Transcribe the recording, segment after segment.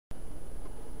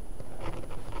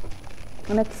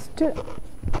Next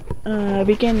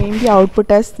we can name the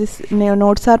output as this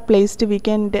nodes are placed. We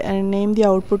can name the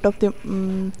output of the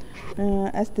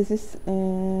as this is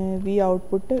V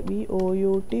output, V O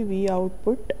U T, V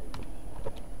output.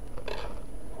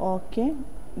 Okay,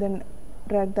 then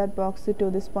drag that box to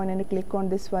this point and click on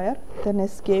this wire, then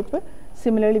escape.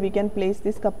 Similarly, we can place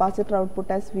this capacitor output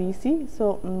as VC.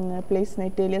 So place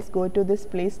net alias, go to this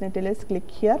place net alias, click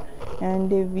here,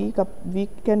 and we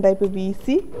can type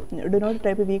VC. Do not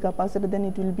type V capacitor, then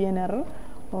it will be an error.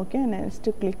 Okay, next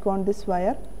click on this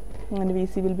wire and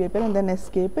VC will be appear, and then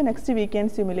escape. Next we can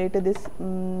simulate this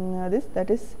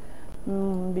that is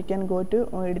we can go to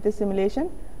edit the simulation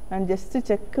and just to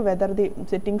check whether the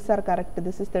settings are correct.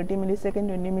 This is 30 millisecond,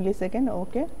 20 millisecond.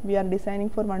 Okay, we are designing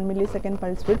for 1 millisecond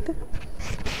pulse width.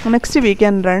 Next we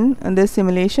can run this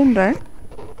simulation, run.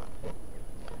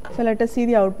 So let us see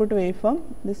the output waveform.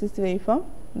 This is the waveform,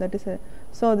 that is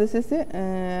so this is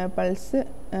a pulse,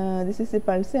 this is the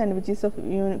pulse, and which is of,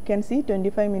 you can see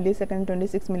 25 millisecond,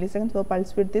 26 milliseconds. So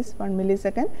pulse width is 1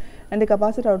 millisecond and the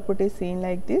capacitor output is seen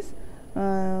like this.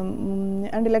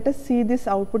 And let us see this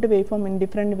output waveform in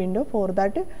different window. For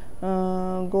that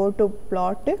go to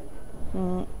plot,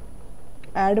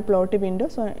 add plot window.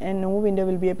 So a new window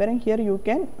will be appearing. Here you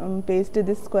can paste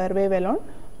this square wave alone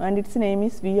and its name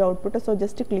is V output. So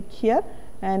just click here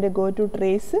and go to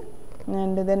trace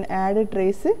and then add a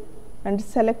trace and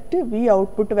select V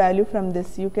output value from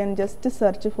this. You can just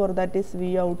search for that is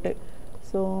V out.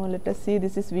 So let us see,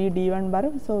 this is V D1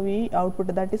 bar. So V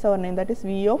output, that is our name, that is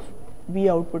V of V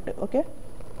output. Okay,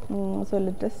 so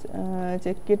let us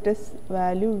check it as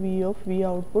value V of V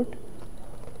output.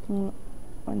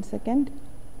 1 second,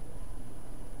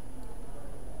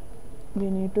 we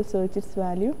need to search its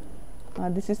value.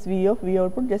 This is V of V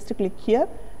output. Just click here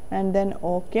and then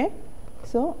OK.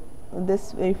 So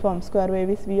this waveform square wave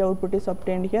is V output is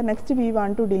obtained here. Next we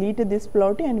want to delete this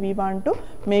plot and we want to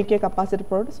make a capacitor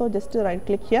plot. So just right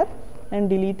click here and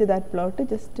delete that plot.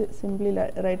 Just simply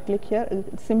right click here,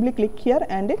 simply click here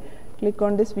and click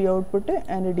on this V output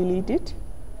and delete it,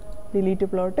 delete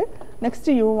plot. Next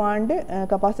you want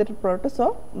capacitor plot.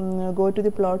 So go to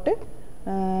the plot,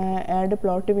 add a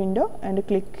plot window and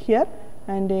click here,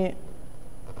 and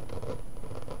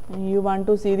you want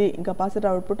to see the capacitor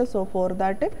output. So for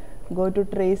that go to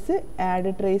trace, add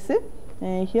a trace.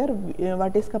 Here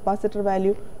what is capacitor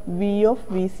value? V of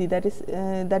VC, that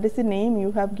is the name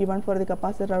you have given for the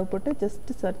capacitor output.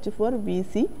 Just search for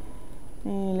VC.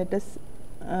 Let us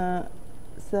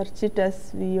search it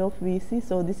as V of VC.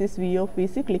 So this is V of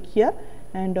VC. Click here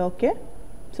and OK.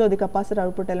 So the capacitor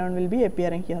output alone will be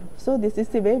appearing here. So this is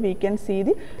the way we can see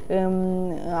the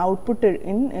output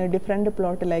in different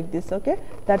plot like this. Okay,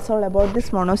 that's all about this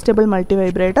monostable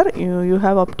multivibrator. You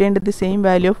have obtained the same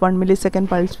value of 1 millisecond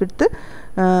pulse width.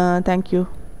 Thank you.